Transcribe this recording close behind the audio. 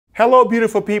Hello,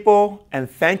 beautiful people, and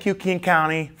thank you, King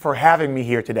County, for having me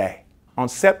here today. On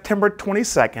September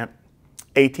 22nd,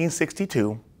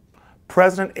 1862,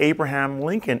 President Abraham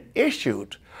Lincoln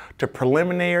issued the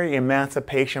Preliminary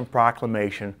Emancipation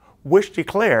Proclamation, which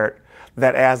declared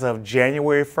that as of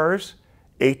January 1st,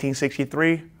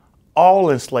 1863,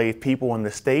 all enslaved people in the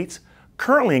states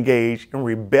currently engaged in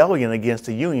rebellion against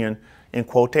the Union, in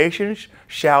quotations,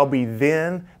 shall be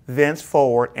then,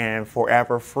 thenceforward, and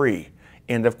forever free.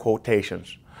 End of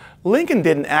quotations. Lincoln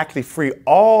didn't actually free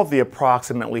all the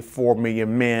approximately 4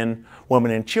 million men,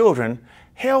 women, and children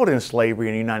held in slavery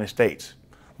in the United States.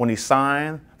 When he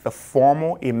signed the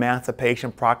formal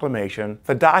Emancipation Proclamation,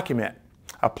 the document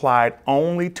applied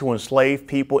only to enslaved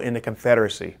people in the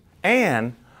Confederacy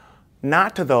and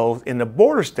not to those in the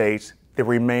border states that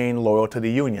remained loyal to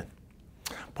the Union.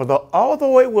 But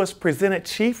although it was presented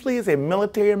chiefly as a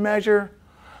military measure,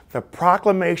 the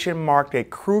proclamation marked a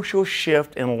crucial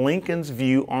shift in Lincoln's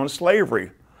view on slavery.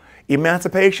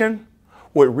 Emancipation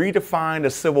would redefine the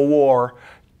Civil War,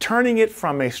 turning it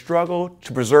from a struggle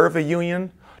to preserve the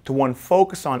Union to one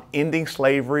focused on ending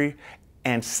slavery,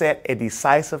 and set a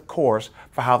decisive course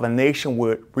for how the nation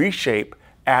would reshape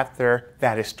after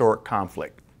that historic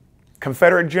conflict.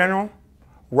 Confederate General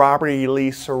Robert E.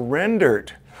 Lee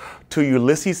surrendered to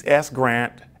Ulysses S.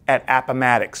 Grant at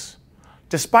Appomattox.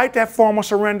 Despite that formal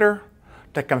surrender,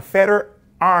 the Confederate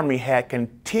Army had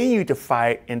continued to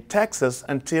fight in Texas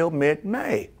until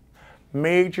mid-May.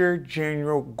 Major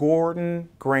General Gordon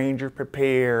Granger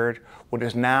prepared what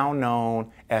is now known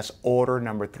as Order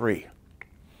No. 3,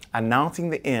 announcing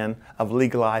the end of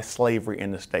legalized slavery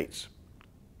in the states.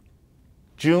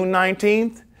 June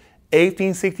 19th,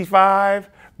 1865,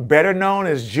 better known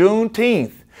as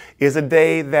Juneteenth, is a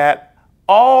day that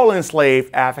all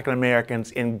enslaved African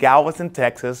Americans in Galveston,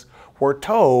 Texas were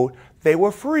told they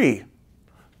were free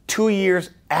 2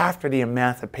 years after the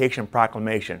Emancipation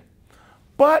Proclamation.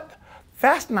 But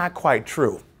that's not quite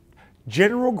true.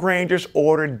 General Granger's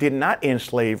order did not end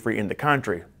slavery in the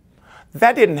country.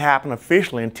 That didn't happen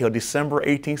officially until December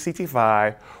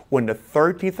 1865, when the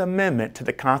 13th Amendment to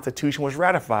the Constitution was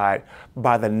ratified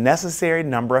by the necessary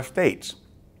number of states.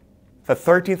 The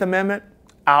 13th Amendment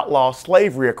outlawed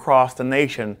slavery across the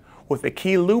nation with a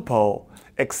key loophole: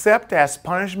 except as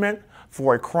punishment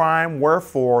for a crime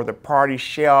wherefore the party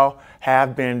shall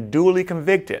have been duly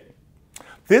convicted.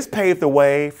 This paved the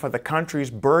way for the country's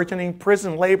burgeoning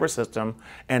prison labor system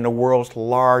and the world's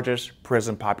largest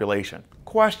prison population.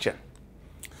 Question: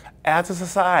 as a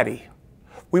society,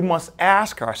 we must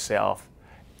ask ourselves,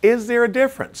 is there a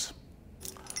difference?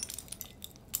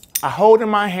 I hold in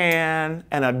my hand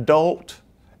an adult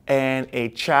and a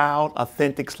child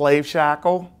authentic slave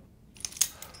shackle.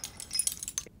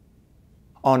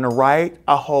 On the right,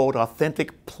 I hold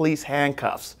authentic police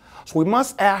handcuffs. So we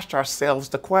must ask ourselves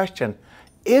the question,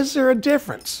 is there a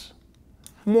difference?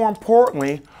 More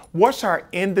importantly, what's our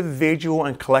individual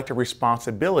and collective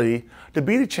responsibility to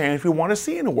be the change we want to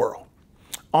see in the world?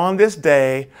 On this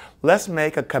day, let's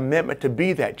make a commitment to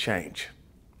be that change.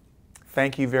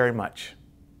 Thank you very much.